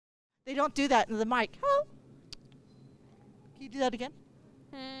They don't do that into the mic. Hello. Can you do that again?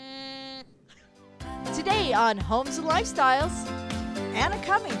 Today on Homes and Lifestyles, Anna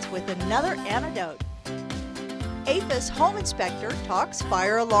Cummings with another anecdote. APHIS home inspector talks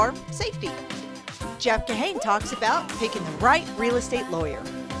fire alarm safety. Jeff Kahane talks about picking the right real estate lawyer.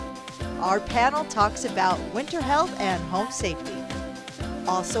 Our panel talks about winter health and home safety.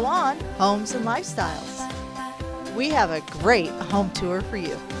 Also on Homes and Lifestyles, we have a great home tour for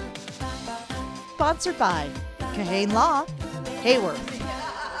you. Sponsored by Kahane Law,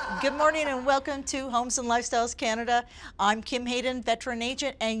 Hayworth. Good morning and welcome to Homes and Lifestyles Canada. I'm Kim Hayden, veteran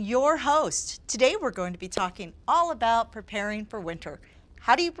agent and your host. Today we're going to be talking all about preparing for winter.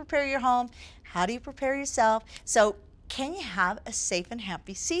 How do you prepare your home? How do you prepare yourself? So can you have a safe and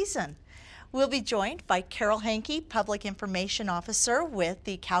happy season? We'll be joined by Carol Hankey, Public Information Officer with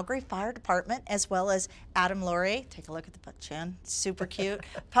the Calgary Fire Department, as well as Adam Laurier, take a look at the butt chin, super cute,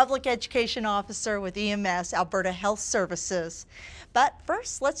 Public Education Officer with EMS, Alberta Health Services. But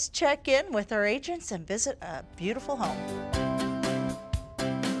first, let's check in with our agents and visit a beautiful home.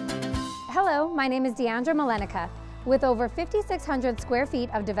 Hello, my name is Deandra Malenica. With over 5,600 square feet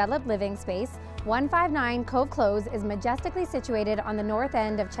of developed living space, 159 Cove Close is majestically situated on the north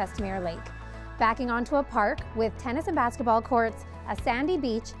end of Chestermere Lake, backing onto a park with tennis and basketball courts, a sandy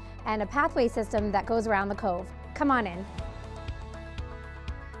beach, and a pathway system that goes around the cove. Come on in.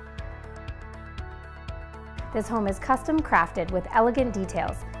 This home is custom crafted with elegant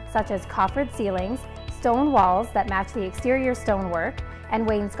details, such as coffered ceilings, stone walls that match the exterior stonework, and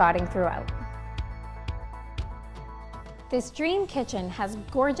wainscoting throughout. This dream kitchen has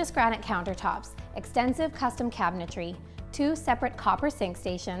gorgeous granite countertops, extensive custom cabinetry, 2 separate copper sink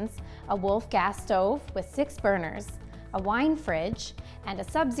stations, a Wolf gas stove with 6 burners, a wine fridge, and a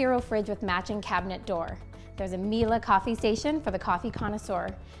sub-zero fridge with matching cabinet door. There's a Mila coffee station for the coffee connoisseur,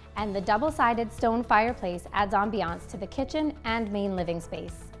 and the double-sided stone fireplace adds ambiance to the kitchen and main living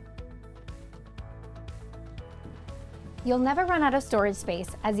space. You'll never run out of storage space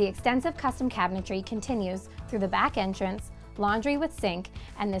as the extensive custom cabinetry continues through the back entrance, laundry with sink,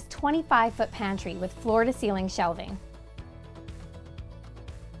 and this 25-foot pantry with floor-to-ceiling shelving.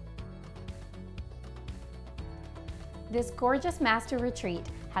 This gorgeous master retreat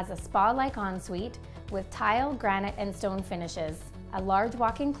has a spa-like ensuite with tile, granite, and stone finishes, a large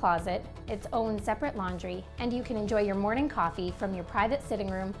walk-in closet, its own separate laundry, and you can enjoy your morning coffee from your private sitting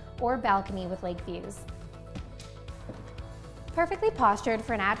room or balcony with lake views. Perfectly postured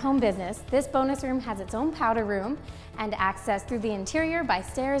for an at-home business, this bonus room has its own powder room and access through the interior by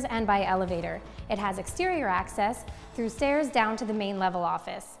stairs and by elevator. It has exterior access through stairs down to the main level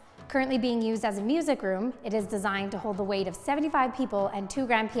office. Currently being used as a music room, it is designed to hold the weight of 75 people and 2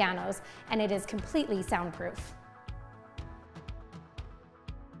 grand pianos, and it is completely soundproof.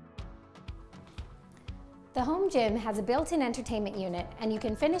 The home gym has a built-in entertainment unit, and you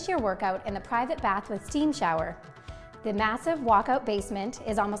can finish your workout in the private bath with steam shower. The massive walkout basement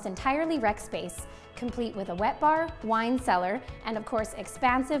is almost entirely rec space, complete with a wet bar, wine cellar, and of course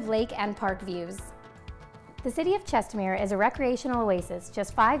expansive lake and park views. The city of Chestermere is a recreational oasis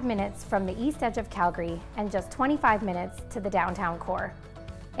just 5 minutes from the east edge of Calgary and just 25 minutes to the downtown core.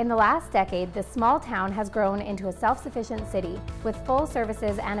 In the last decade, this small town has grown into a self-sufficient city with full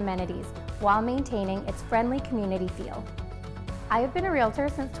services and amenities while maintaining its friendly community feel. I have been a realtor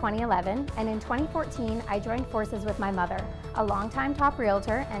since 2011, and in 2014 I joined forces with my mother, a longtime top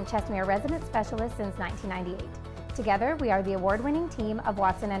realtor and Chestermere resident specialist since 1998. Together, we are the award-winning team of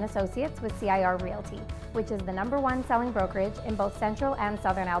Watson & Associates with CIR Realty, which is the #1 selling brokerage in both central and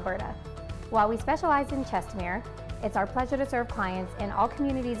southern Alberta. While we specialize in Chestermere, it's our pleasure to serve clients in all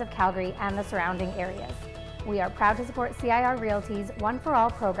communities of Calgary and the surrounding areas. We are proud to support CIR Realty's One for All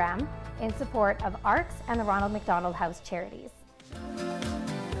program in support of ARCS and the Ronald McDonald House charities.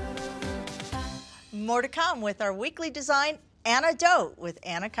 More to come with our weekly design anecdote with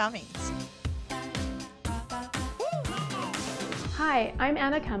Anna Cummings. Hi, I'm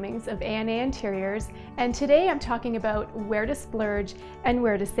Anna Cummings of A&A Interiors, and today I'm talking about where to splurge and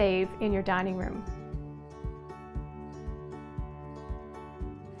where to save in your dining room.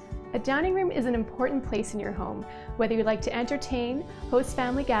 A dining room is an important place in your home, whether you like to entertain, host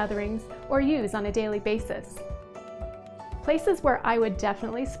family gatherings, or use on a daily basis. Places where I would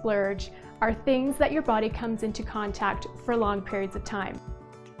definitely splurge are things that your body comes into contact for long periods of time.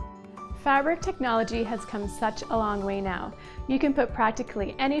 Fabric technology has come such a long way now. You can put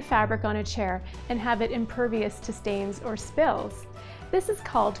practically any fabric on a chair and have it impervious to stains or spills. This is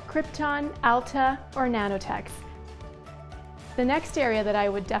called Krypton, Alta, or Nanotex. The next area that I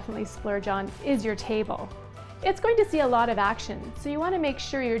would definitely splurge on is your table. It's going to see a lot of action, so you want to make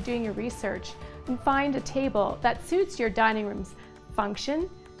sure you're doing your research and find a table that suits your dining room's function,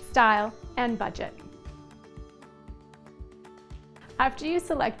 style, and budget. After you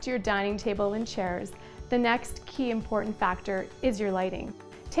select your dining table and chairs, the next key important factor is your lighting.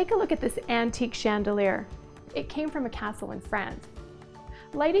 Take a look at this antique chandelier. It came from a castle in France.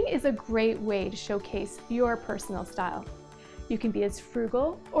 Lighting is a great way to showcase your personal style. You can be as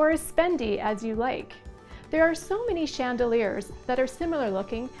frugal or as spendy as you like. There are so many chandeliers that are similar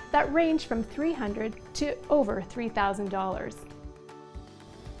looking that range from $300 to over $3,000.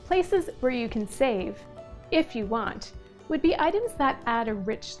 Places where you can save, if you want, would be items that add a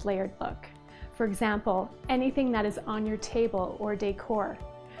rich layered look. For example, anything that is on your table or decor.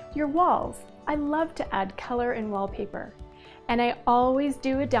 Your walls, I love to add color and wallpaper. And I always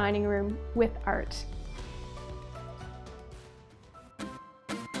do a dining room with art.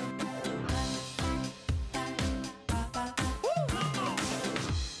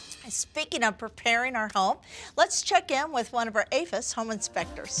 Speaking of preparing our home, let's check in with one of our APHIS home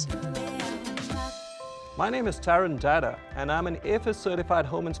inspectors. My name is Taran Dada, and I'm an APHIS certified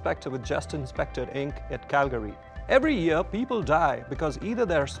home inspector with Just Inspected Inc. at Calgary. Every year, people die because either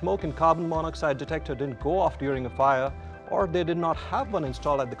their smoke and carbon monoxide detector didn't go off during a fire, or they did not have one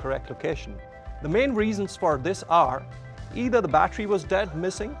installed at the correct location. The main reasons for this are either the battery was dead,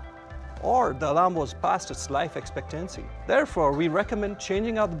 missing, or the alarm was past its life expectancy. Therefore, we recommend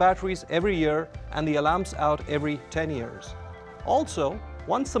changing out the batteries every year and the alarms out every 10 years. Also,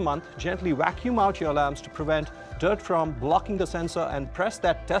 once a month, gently vacuum out your alarms to prevent dirt from blocking the sensor and press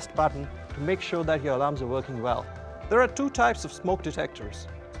that test button to make sure that your alarms are working well. There are two types of smoke detectors: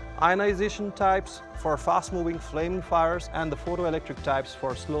 ionization types for fast-moving flaming fires and the photoelectric types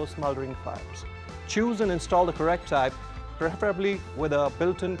for slow smoldering fires. Choose and install the correct type, preferably with a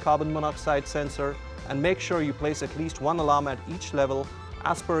built-in carbon monoxide sensor, and make sure you place at least one alarm at each level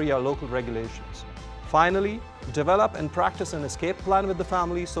as per your local regulations. Finally, develop and practice an escape plan with the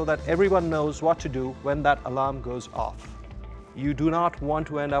family so that everyone knows what to do when that alarm goes off. You do not want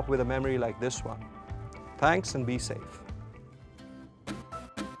to end up with a memory like this one. Thanks and be safe.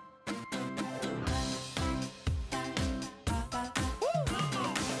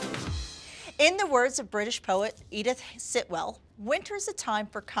 In the words of British poet Edith Sitwell, winter's a time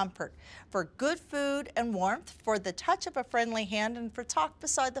for comfort, for good food and warmth, for the touch of a friendly hand, and for talk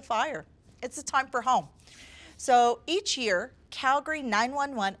beside the fire. It's a time for home. So each year, Calgary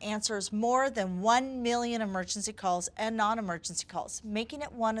 911 answers more than 1 million emergency calls and non-emergency calls, making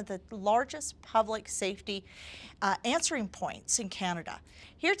it one of the largest public safety answering points in Canada.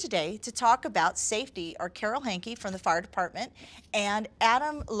 Here today to talk about safety are Carol Hankey from the fire department and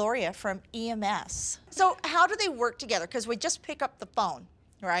Adam Loria from EMS. So how do they work together? Because we just pick up the phone,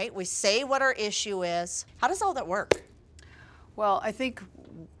 right? We say what our issue is. How does all that work? Well, I think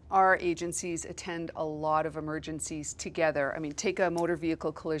our agencies attend a lot of emergencies together. I mean, take a motor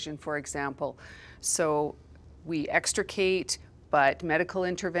vehicle collision, for example. So we extricate, but medical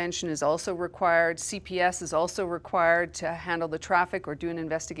intervention is also required. CPS is also required to handle the traffic or do an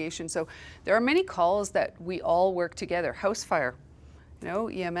investigation. So there are many calls that we all work together. House fire. You know,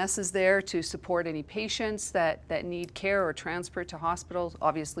 EMS is there to support any patients that need care or transfer to hospitals.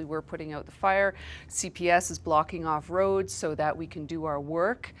 Obviously, we're putting out the fire. CPS is blocking off roads so that we can do our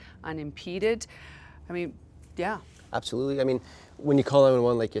work unimpeded. I mean, yeah. Absolutely. I mean, when you call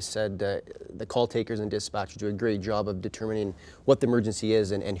 911, like you said, the call takers and dispatchers do a great job of determining what the emergency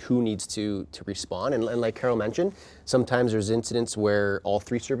is and who needs to respond. And like Carol mentioned, sometimes there's incidents where all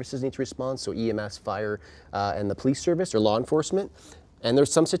three services need to respond, so EMS, fire, and the police service or law enforcement. And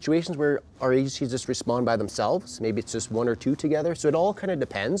there's some situations where our agencies just respond by themselves. Maybe it's just one or two together. So it all kind of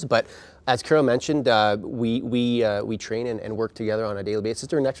depends. But as Carol mentioned, we train and work together on a daily basis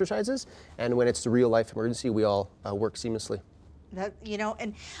during exercises. And when it's the real life emergency, we all work seamlessly. That, you know,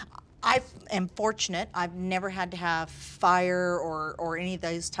 and I am fortunate. I've never had to have fire or any of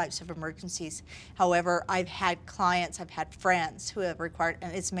those types of emergencies. However, I've had clients, I've had friends who have required,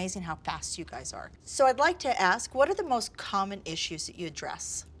 and it's amazing how fast you guys are. So I'd like to ask, what are the most common issues that you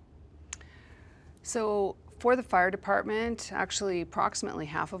address? So for the fire department, actually approximately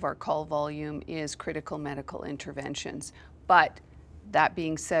half of our call volume is critical medical interventions. But that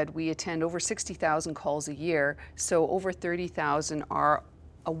being said, we attend over 60,000 calls a year, so over 30,000 are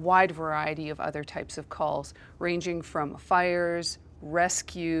a wide variety of other types of calls, ranging from fires,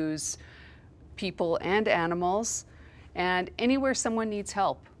 rescues, people and animals, and anywhere someone needs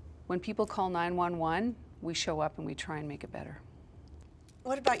help. When people call 911, we show up and we try and make it better.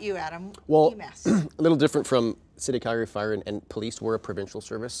 What about you, Adam? Well, EMS. a little different from City of Calgary Fire and Police. We're a provincial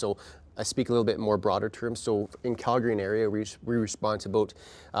service, so I speak a little bit more broader terms. So in Calgary and area, we respond to about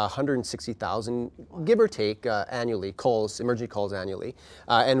 160,000, give or take, annually, emergency calls annually.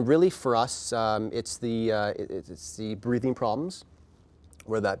 And really for us, it's the breathing problems,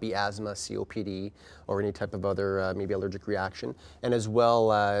 whether that be asthma, COPD, or any type of other maybe allergic reaction, and as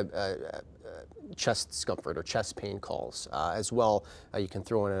well chest discomfort or chest pain calls. As well, you can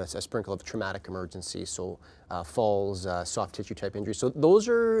throw in a sprinkle of traumatic emergencies, so falls, soft tissue type injuries. So those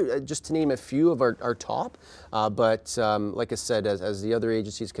are, just to name a few of our top, but like I said, as the other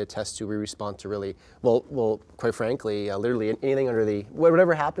agencies can attest to, we respond to really, well, quite frankly, literally anything under the,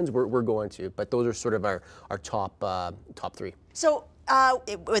 whatever happens, we're going to, but those are sort of our top three. So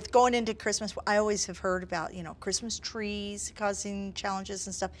with going into Christmas, I always have heard about, Christmas trees causing challenges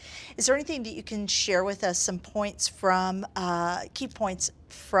and stuff. Is there anything that you can share with us, some points from, key points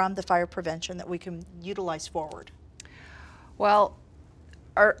from the fire prevention that we can utilize forward? Well,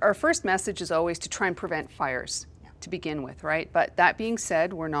 our first message is always to try and prevent fires to begin with, right? But that being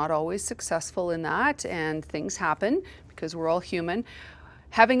said, we're not always successful in that, and things happen because we're all human.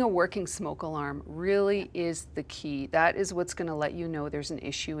 Having a working smoke alarm really is the key. That is what's going to let you know there's an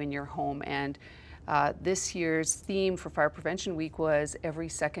issue in your home. And this year's theme for Fire Prevention Week was Every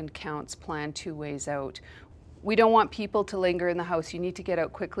Second Counts, Plan 2 Ways Out. We don't want people to linger in the house. You need to get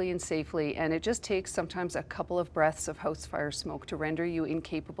out quickly and safely, and it just takes sometimes a couple of breaths of house fire smoke to render you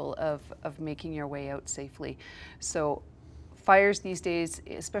incapable of making your way out safely. So fires these days,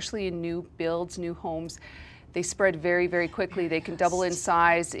 especially in new builds, new homes, they spread very, very quickly. They can double in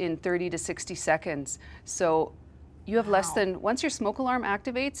size in 30 to 60 seconds. So you have less than, once your smoke alarm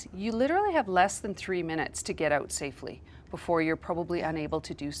activates, you literally have less than 3 minutes to get out safely before you're probably unable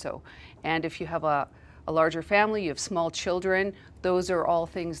to do so. And if you have a larger family, you have small children, those are all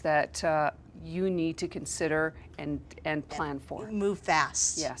things that you need to consider and plan for. Move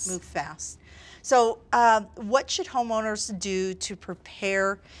fast. Yes. Move fast. So what should homeowners do to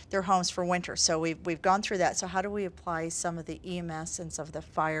prepare their homes for winter? So we've gone through that. So how do we apply some of the EMS and some of the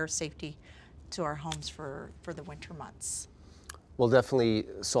fire safety to our homes for the winter months? Well, definitely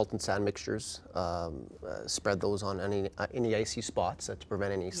salt and sand mixtures. Spread those on any icy spots to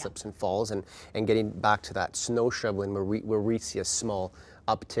prevent any slips and falls, and getting back to that snow shoveling where we see a small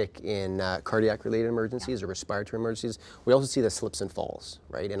uptick in cardiac-related emergencies or respiratory emergencies. We also see the slips and falls,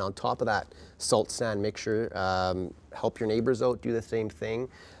 right? And on top of that, salt-sand mixture, help your neighbors out, do the same thing.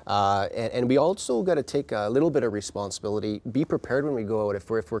 And we also got to take a little bit of responsibility. Be prepared when we go out. If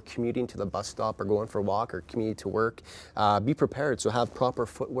we're commuting to the bus stop or going for a walk or commuting to work, be prepared. So have proper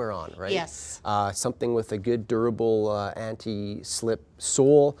footwear on, right? Yes. Something with a good durable anti-slip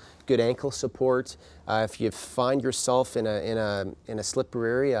sole, good ankle support. If you find yourself in a slippery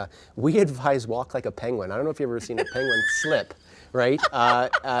area, we advise walk like a penguin. I don't know if you've ever seen a penguin slip, right?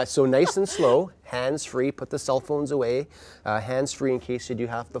 So nice and slow, hands-free, put the cell phones away, hands-free in case you do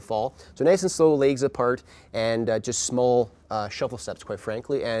have to fall. So nice and slow, legs apart, and just small shuffle steps, quite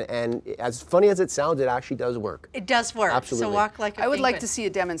frankly. And as funny as it sounds, it actually does work. It does work. Absolutely. So walk like a I would penguin. like to see a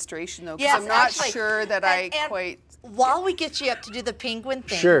demonstration though, because Yes, I'm not actually. sure that And quite... While we get you up to do the penguin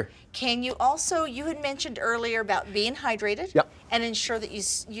thing, Sure. Can you also, you had mentioned earlier about being hydrated. Yep. And ensure that you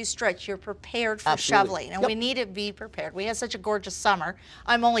stretch, you're prepared for Absolutely. shoveling. And Yep. we need to be prepared. We had such a gorgeous summer.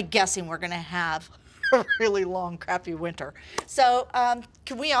 I'm only guessing we're going to have a really long, crappy winter. So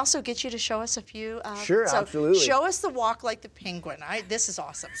can we also get you to show us a few? Sure, so absolutely. Show us the walk like the penguin. This is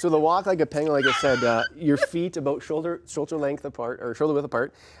awesome. So the walk like a penguin, like I said, your feet about shoulder length apart or shoulder width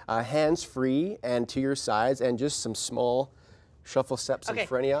apart, hands free and to your sides, and just some small shuffle steps in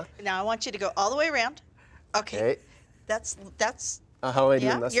front of you. Now I want you to go all the way around. Okay. That's. How am I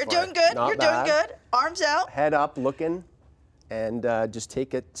doing Yeah, thus you're far? doing good. Not You're bad. doing good. Arms out. Head up, looking, and just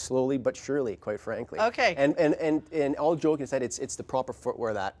take it slowly but surely, quite frankly. Okay. And all joking aside, it's the proper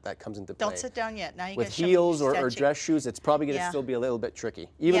footwear that comes into play. Don't sit down yet. Now you With gotta show me heels your or stretching. dress shoes, it's probably going to Yeah. still be a little bit tricky,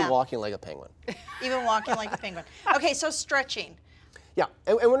 even Yeah. walking like a penguin. Even walking like a penguin. Okay, so stretching. Yeah,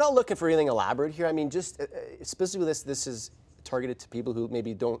 and we're not looking for anything elaborate here. I mean, just specifically this is targeted to people who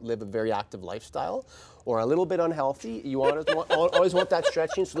maybe don't live a very active lifestyle or a little bit unhealthy. You always want that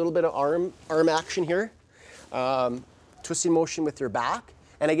stretching, so a little bit of arm action here. Twisting motion with your back.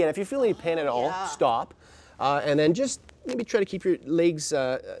 And again, if you feel any pain at all, stop. And then just maybe try to keep your legs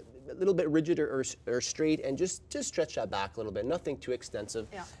a little bit rigid or straight, and just stretch that back a little bit. Nothing too extensive.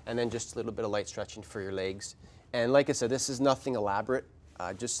 Yeah. And then just a little bit of light stretching for your legs. And like I said, this is nothing elaborate.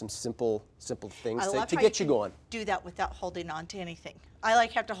 just some simple things I love to how get you can going. do that without holding on to anything. I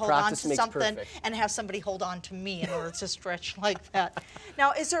like have to hold Practice on to makes something perfect. and have somebody hold on to me in order to stretch like that.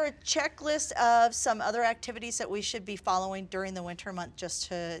 Now, is there a checklist of some other activities that we should be following during the winter month just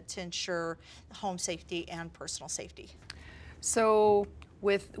to ensure home safety and personal safety? So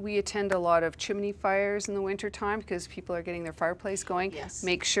we attend a lot of chimney fires in the winter time because people are getting their fireplace going. Yes.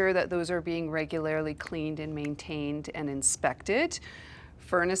 Make sure that those are being regularly cleaned and maintained and inspected.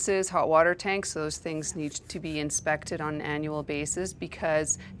 Furnaces, hot water tanks, those things need to be inspected on an annual basis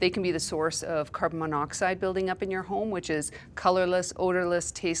because they can be the source of carbon monoxide building up in your home, which is colorless,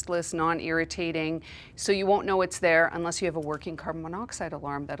 odorless, tasteless, non-irritating. So you won't know it's there unless you have a working carbon monoxide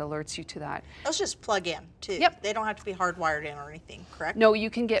alarm that alerts you to that. Those just plug in too. Yep. They don't have to be hardwired in or anything, correct? No, you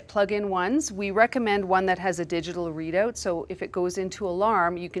can get plug-in ones. We recommend one that has a digital readout, so if it goes into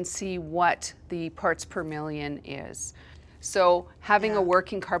alarm, you can see what the parts per million is. So having a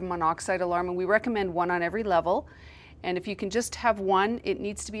working carbon monoxide alarm, and we recommend one on every level. And if you can just have one, it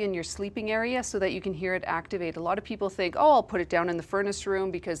needs to be in your sleeping area so that you can hear it activate. A lot of people think, oh, I'll put it down in the furnace room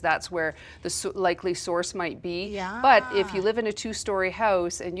because that's where the likely source might be. Yeah. But if you live in a 2-story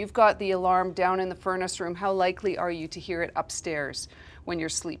house and you've got the alarm down in the furnace room, how likely are you to hear it upstairs when you're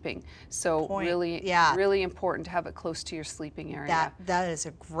sleeping? So really important to have it close to your sleeping area. That is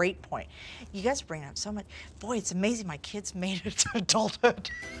a great point. You guys are bringing up so much. Boy, it's amazing my kids made it to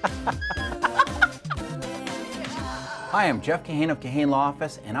adulthood. Hi, I'm Jeff Kahane of Kahane Law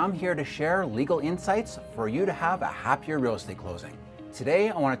Office, and I'm here to share legal insights for you to have a happier real estate closing. Today,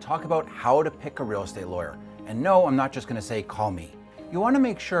 I want to talk about how to pick a real estate lawyer. And no, I'm not just going to say, call me. You want to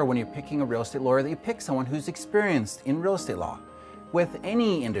make sure when you're picking a real estate lawyer that you pick someone who's experienced in real estate law. With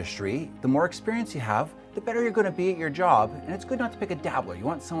any industry, the more experience you have, the better you're going to be at your job, and it's good not to pick a dabbler. You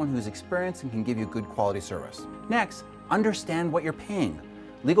want someone who's experienced and can give you good quality service. Next, understand what you're paying.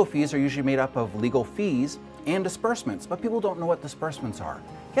 Legal fees are usually made up of legal fees and disbursements, but people don't know what disbursements are.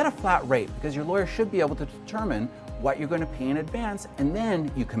 Get a flat rate because your lawyer should be able to determine what you're going to pay in advance, and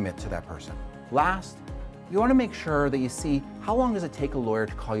then you commit to that person. Last, you want to make sure that you see how long does it take a lawyer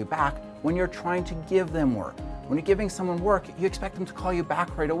to call you back when you're trying to give them work. When you're giving someone work, you expect them to call you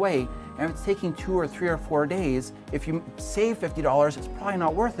back right away, and if it's taking 2 or 3 or 4 days, if you save $50, it's probably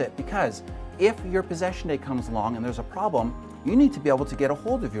not worth it, because if your possession date comes along and there's a problem, you need to be able to get a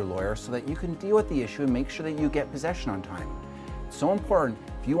hold of your lawyer so that you can deal with the issue and make sure that you get possession on time. It's so important,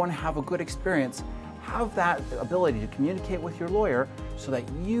 if you want to have a good experience, have that ability to communicate with your lawyer so that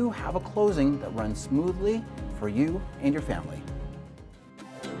you have a closing that runs smoothly for you and your family.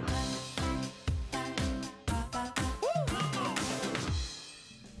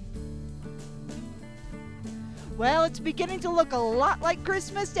 Well, it's beginning to look a lot like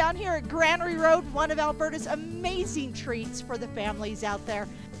Christmas down here at Granary Road, one of Alberta's amazing treats for the families out there.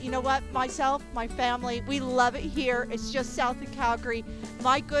 You know what? Myself, my family, we love it here. It's just south of Calgary.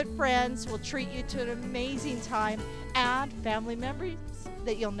 My good friends will treat you to an amazing time and family memories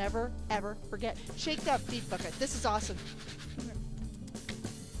that you'll never, ever forget. Shake that feed bucket. This is awesome.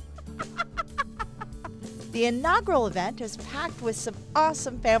 The inaugural event is packed with some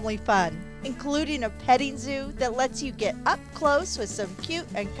awesome family fun, including a petting zoo that lets you get up close with some cute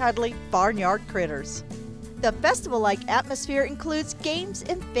and cuddly barnyard critters. The festival-like atmosphere includes games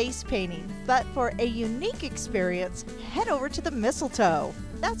and face painting, but for a unique experience, head over to the mistletoe.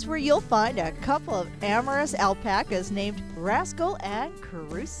 That's where you'll find a couple of amorous alpacas named Rascal and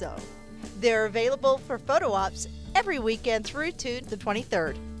Caruso. They're available for photo ops every weekend through to the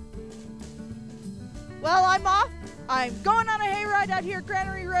 23rd. Well, I'm off. I'm going on a hayride out here at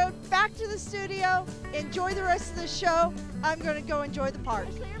Granary Road, back to the studio. Enjoy the rest of the show. I'm going to go enjoy the park.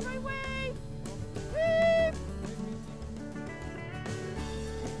 Clear my way. Beep.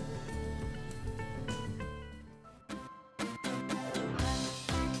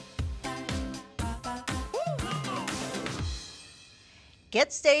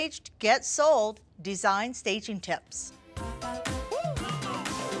 Get staged, get sold, design staging tips.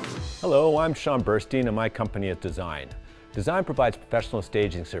 Hello, I'm Sean Burstein and my company is Design. Design provides professional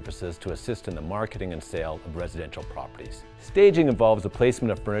staging services to assist in the marketing and sale of residential properties. Staging involves the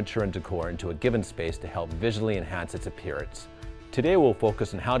placement of furniture and decor into a given space to help visually enhance its appearance. Today we'll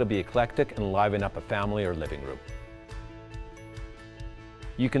focus on how to be eclectic and liven up a family or living room.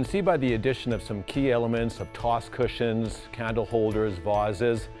 You can see by the addition of some key elements of toss cushions, candle holders,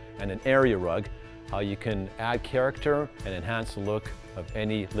 vases, and an area rug, how you can add character and enhance the look of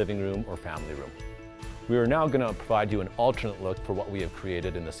any living room or family room. We are now going to provide you an alternate look for what we have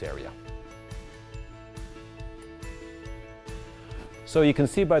created in this area. So you can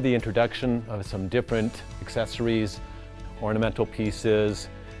see by the introduction of some different accessories, ornamental pieces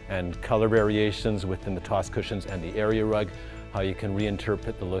and color variations within the toss cushions and the area rug, how you can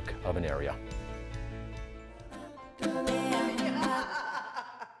reinterpret the look of an area.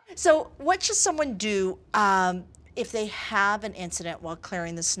 So what should someone do if they have an incident while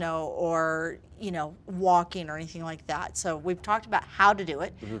clearing the snow or, you know, walking or anything like that? So we've talked about how to do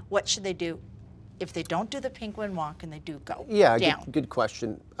it. What should they do if they don't do the penguin walk and they do go down? Good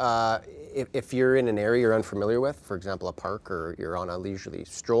question. If you're in an area you're unfamiliar with, for example, a park, or you're on a leisurely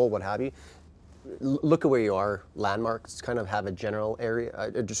stroll, what have you, look at where you are, landmarks, kind of have a general area,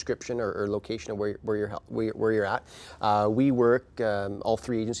 a description or location of where you're at. We work, all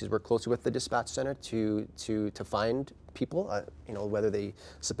three agencies work closely with the dispatch center to find people, you know, whether they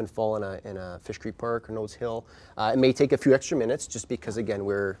slip and fall in a Fish Creek Park or Nose Hill. It may take a few extra minutes just because, again,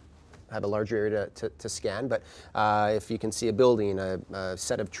 have a larger area to scan, but if you can see a building, a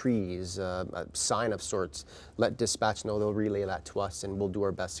set of trees, a sign of sorts, let dispatch know. They'll relay that to us, and we'll do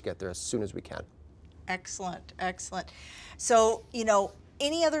our best to get there as soon as we can. Excellent, excellent. So, you know,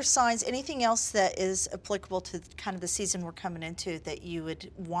 any other signs, anything else that is applicable to kind of the season we're coming into that you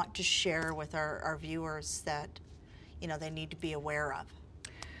would want to share with our viewers that, you know, they need to be aware of?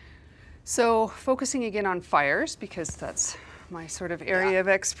 So focusing again on fires, because that's my sort of area of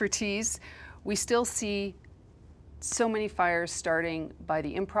expertise, we still see so many fires starting by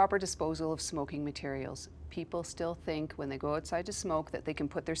the improper disposal of smoking materials. People still think when they go outside to smoke that they can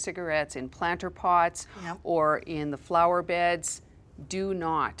put their cigarettes in planter pots or in the flower beds. Do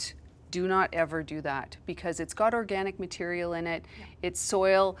not ever do that, because it's got organic material in it. It's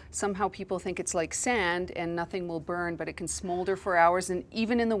soil. Somehow people think it's like sand and nothing will burn, but it can smolder for hours, and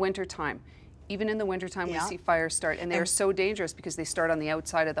even in the wintertime. Even in the wintertime, we see fires start, and they're so dangerous because they start on the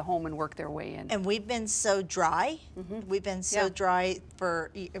outside of the home and work their way in. And we've been so dry. We've been so dry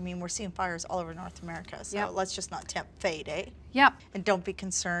for, I mean, we're seeing fires all over North America, so let's just not tempt fate, eh? Yep. And don't be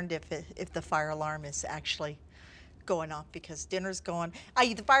concerned if the fire alarm is actually going off, because dinner's going.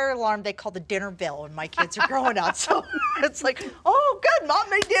 The fire alarm they call the dinner bell when my kids are growing up, so it's like, oh, good, Mom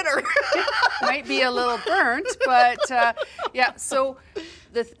made dinner. Might be a little burnt, but yeah. So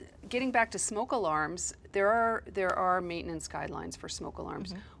getting back to smoke alarms, there are maintenance guidelines for smoke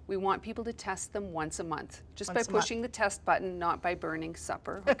alarms. We want people to test them once a month, just by pushing the test button, not by burning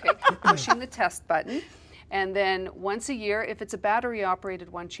supper, okay? Pushing the test button. And then once a year, if it's a battery operated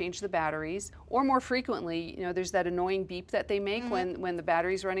one, change the batteries. Or more frequently, you know, there's that annoying beep that they make when the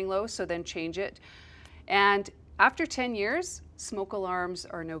battery's running low, so then change it. And after 10 years, smoke alarms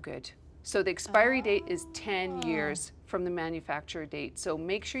are no good. So the expiry date is 10 years from the manufacturer date. So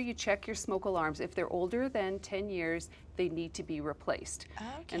make sure you check your smoke alarms. If they're older than 10 years, they need to be replaced.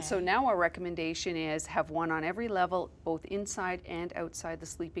 And so now our recommendation is have one on every level, both inside and outside the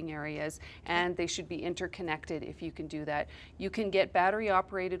sleeping areas, and they should be interconnected if you can do that. You can get battery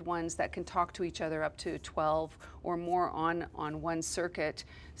operated ones that can talk to each other up to 12 or more on one circuit.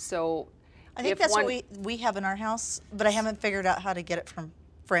 So I think that's what we have in our house, but I haven't figured out how to get it from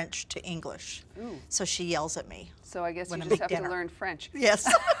French to English. So she yells at me. So I guess you just have to learn French.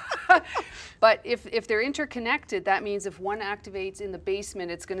 Yes. But if they're interconnected, that means if one activates in the basement,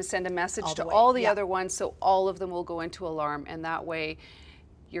 it's going to send a message to all the other ones, so all of them will go into alarm, and that way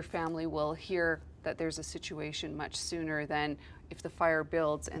your family will hear that there's a situation much sooner than if the fire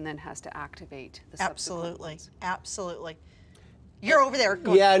builds and then has to activate the subsequent ones. Absolutely. You're over there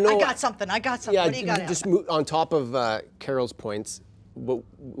going, I got something. Yeah, what do you got? Just on top of Carol's points,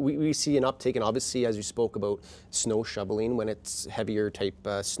 we see an uptake, and obviously, as you spoke about, snow shoveling when it's heavier type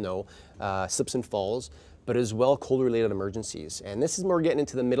snow, slips and falls, but as well cold-related emergencies. And this is more getting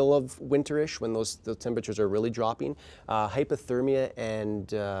into the middle of winterish when the temperatures are really dropping. Hypothermia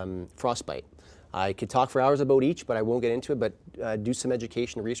and frostbite. I could talk for hours about each, but I won't get into it, but do some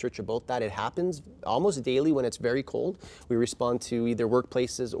education research about that. It happens almost daily when it's very cold. We respond to either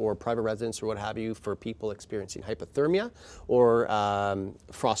workplaces or private residents or what have you for people experiencing hypothermia or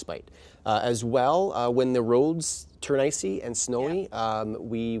frostbite. As well, when the roads turn icy and snowy,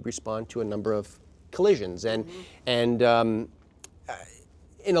 we respond to a number of collisions. And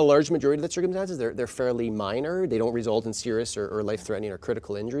in a large majority of the circumstances, they're fairly minor. They don't result in serious or life-threatening or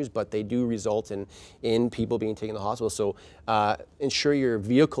critical injuries, but they do result in people being taken to the hospital. So ensure your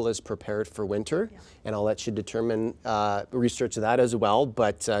vehicle is prepared for winter, and I'll let you determine, research that as well,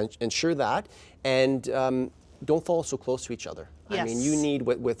 but ensure that. And don't fall so close to each other. I mean, you need,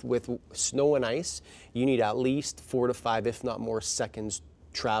 with snow and ice, you need at least 4 to 5, if not more, seconds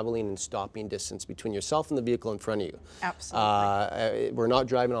traveling and stopping distance between yourself and the vehicle in front of you. Absolutely. We're not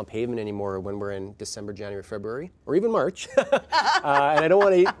driving on pavement anymore when we're in December, January, February, or even March. And I don't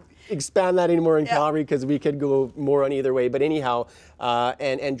want to expand that anymore in Calgary because we could go more on either way. But anyhow,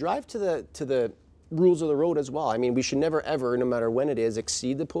 and drive to the rules of the road as well. I mean, we should never ever, no matter when it is,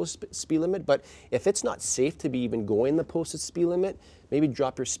 exceed the posted speed limit. But if it's not safe to be even going the posted speed limit, maybe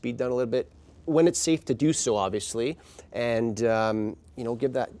drop your speed down a little bit when it's safe to do so, obviously, and you know,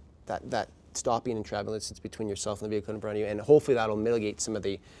 give that stopping and traveling distance between yourself and the vehicle in front of you, and hopefully that'll mitigate some of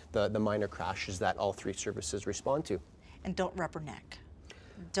the minor crashes that all three services respond to. And don't rubberneck.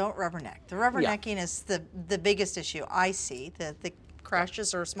 Don't rubberneck. The rubbernecking is the biggest issue I see. The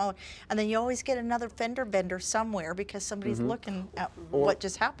crashes are smaller, and then you always get another fender bender somewhere because somebody's looking at what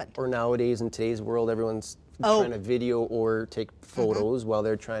just happened. Or nowadays, in today's world, everyone's trying to video or take photos while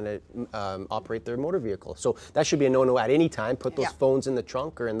they're trying to operate their motor vehicle. So that should be a no-no at any time. Put those phones in the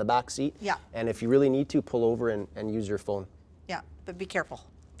trunk or in the back seat. Yeah. And if you really need to, pull over and use your phone. Yeah, but be careful.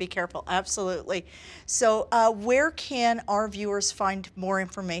 Be careful, absolutely. So where can our viewers find more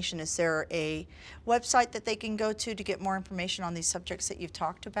information? Is there a website that they can go to get more information on these subjects that you've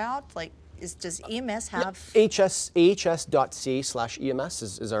talked about? Like, does EMS have? ahs.ca/EMS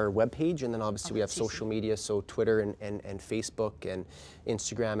is our webpage, and then obviously we have social media, so Twitter and Facebook and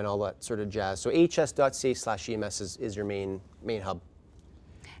Instagram and all that sort of jazz. So ahs.ca/EMS is your main hub.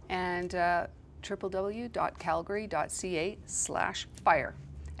 And www.calgary.ca/fire.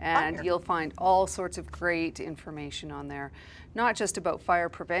 And you'll find all sorts of great information on there, not just about fire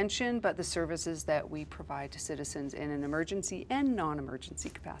prevention, but the services that we provide to citizens in an emergency and non-emergency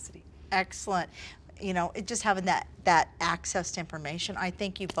capacity. Excellent. You know, just having that access to information. I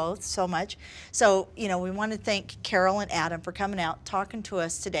thank you both so much. So, you know, we want to thank Carol and Adam for coming out, talking to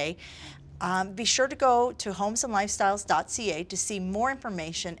us today. Be sure to go to homesandlifestyles.ca to see more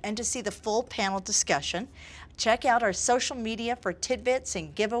information and to see the full panel discussion. Check out our social media for tidbits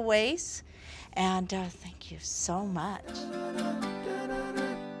and giveaways. And thank you so much.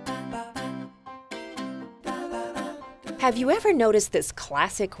 Have you ever noticed this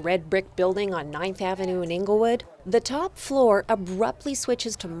classic red brick building on 9th Avenue in Inglewood? The top floor abruptly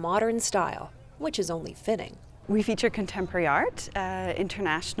switches to modern style, which is only fitting. We feature contemporary art,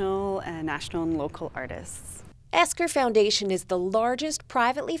 international, national and local artists. Esker Foundation is the largest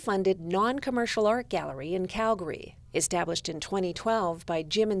privately funded non-commercial art gallery in Calgary. Established in 2012 by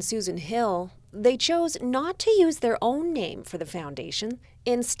Jim and Susan Hill, they chose not to use their own name for the foundation,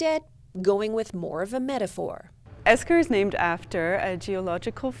 instead going with more of a metaphor. Esker is named after a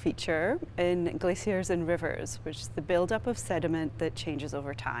geological feature in glaciers and rivers, which is the buildup of sediment that changes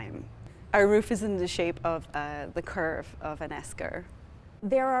over time. Our roof is in the shape of the curve of an esker.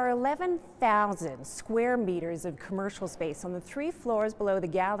 There are 11,000 square meters of commercial space on the 3 floors below the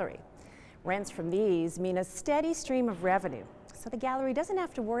gallery. Rents from these mean a steady stream of revenue, so the gallery doesn't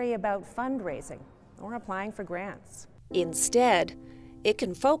have to worry about fundraising or applying for grants. Instead, it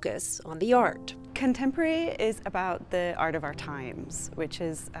can focus on the art. Contemporary is about the art of our times, which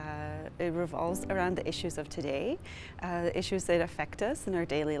is, it revolves around the issues of today, the issues that affect us in our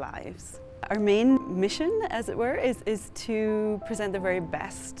daily lives. Our main mission, as it were, is to present the very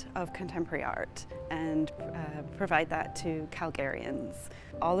best of contemporary art and provide that to Calgarians.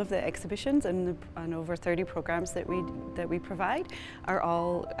 All of the exhibitions and over 30 programs that we provide are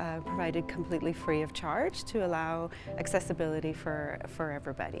all provided completely free of charge to allow accessibility for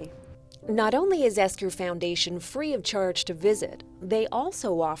everybody. Not only is Esker Foundation free of charge to visit, they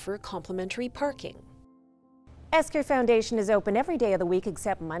also offer complimentary parking. Esker Foundation is open every day of the week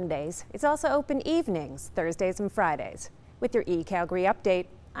except Mondays. It's also open evenings, Thursdays and Fridays. With your eCalgary update,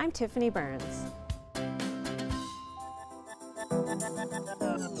 I'm Tiffany Burns.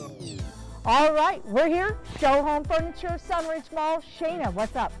 All right, we're here. Show Home Furniture, Sunridge Mall. Shayna,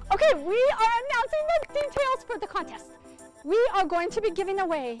 what's up? Okay, we are announcing the details for the contest. We are going to be giving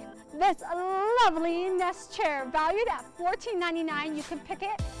away this lovely Nest chair valued at $14.99. You can pick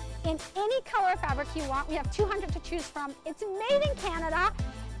it in any color fabric you want. We have 200 to choose from. It's made in Canada,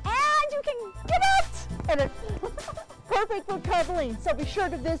 and you can get it! And it's perfect for cuddling. So be sure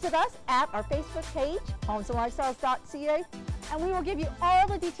to visit us at our Facebook page, homesandlifestyles.ca, and we will give you all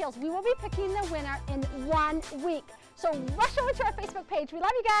the details. We will be picking the winner in 1 week. So rush over to our Facebook page. We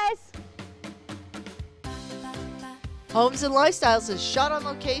love you guys. Homes and Lifestyles is shot on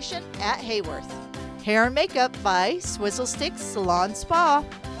location at Hayworth. Hair and makeup by Swizzle Sticks Salon Spa.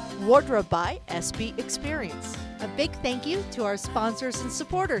 Wardrobe by SB Experience. A big thank you to our sponsors and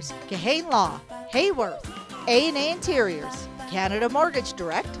supporters, Kahane Law, Hayworth, A&A Interiors, Canada Mortgage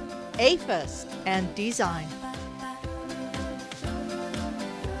Direct, AFIS, and Design.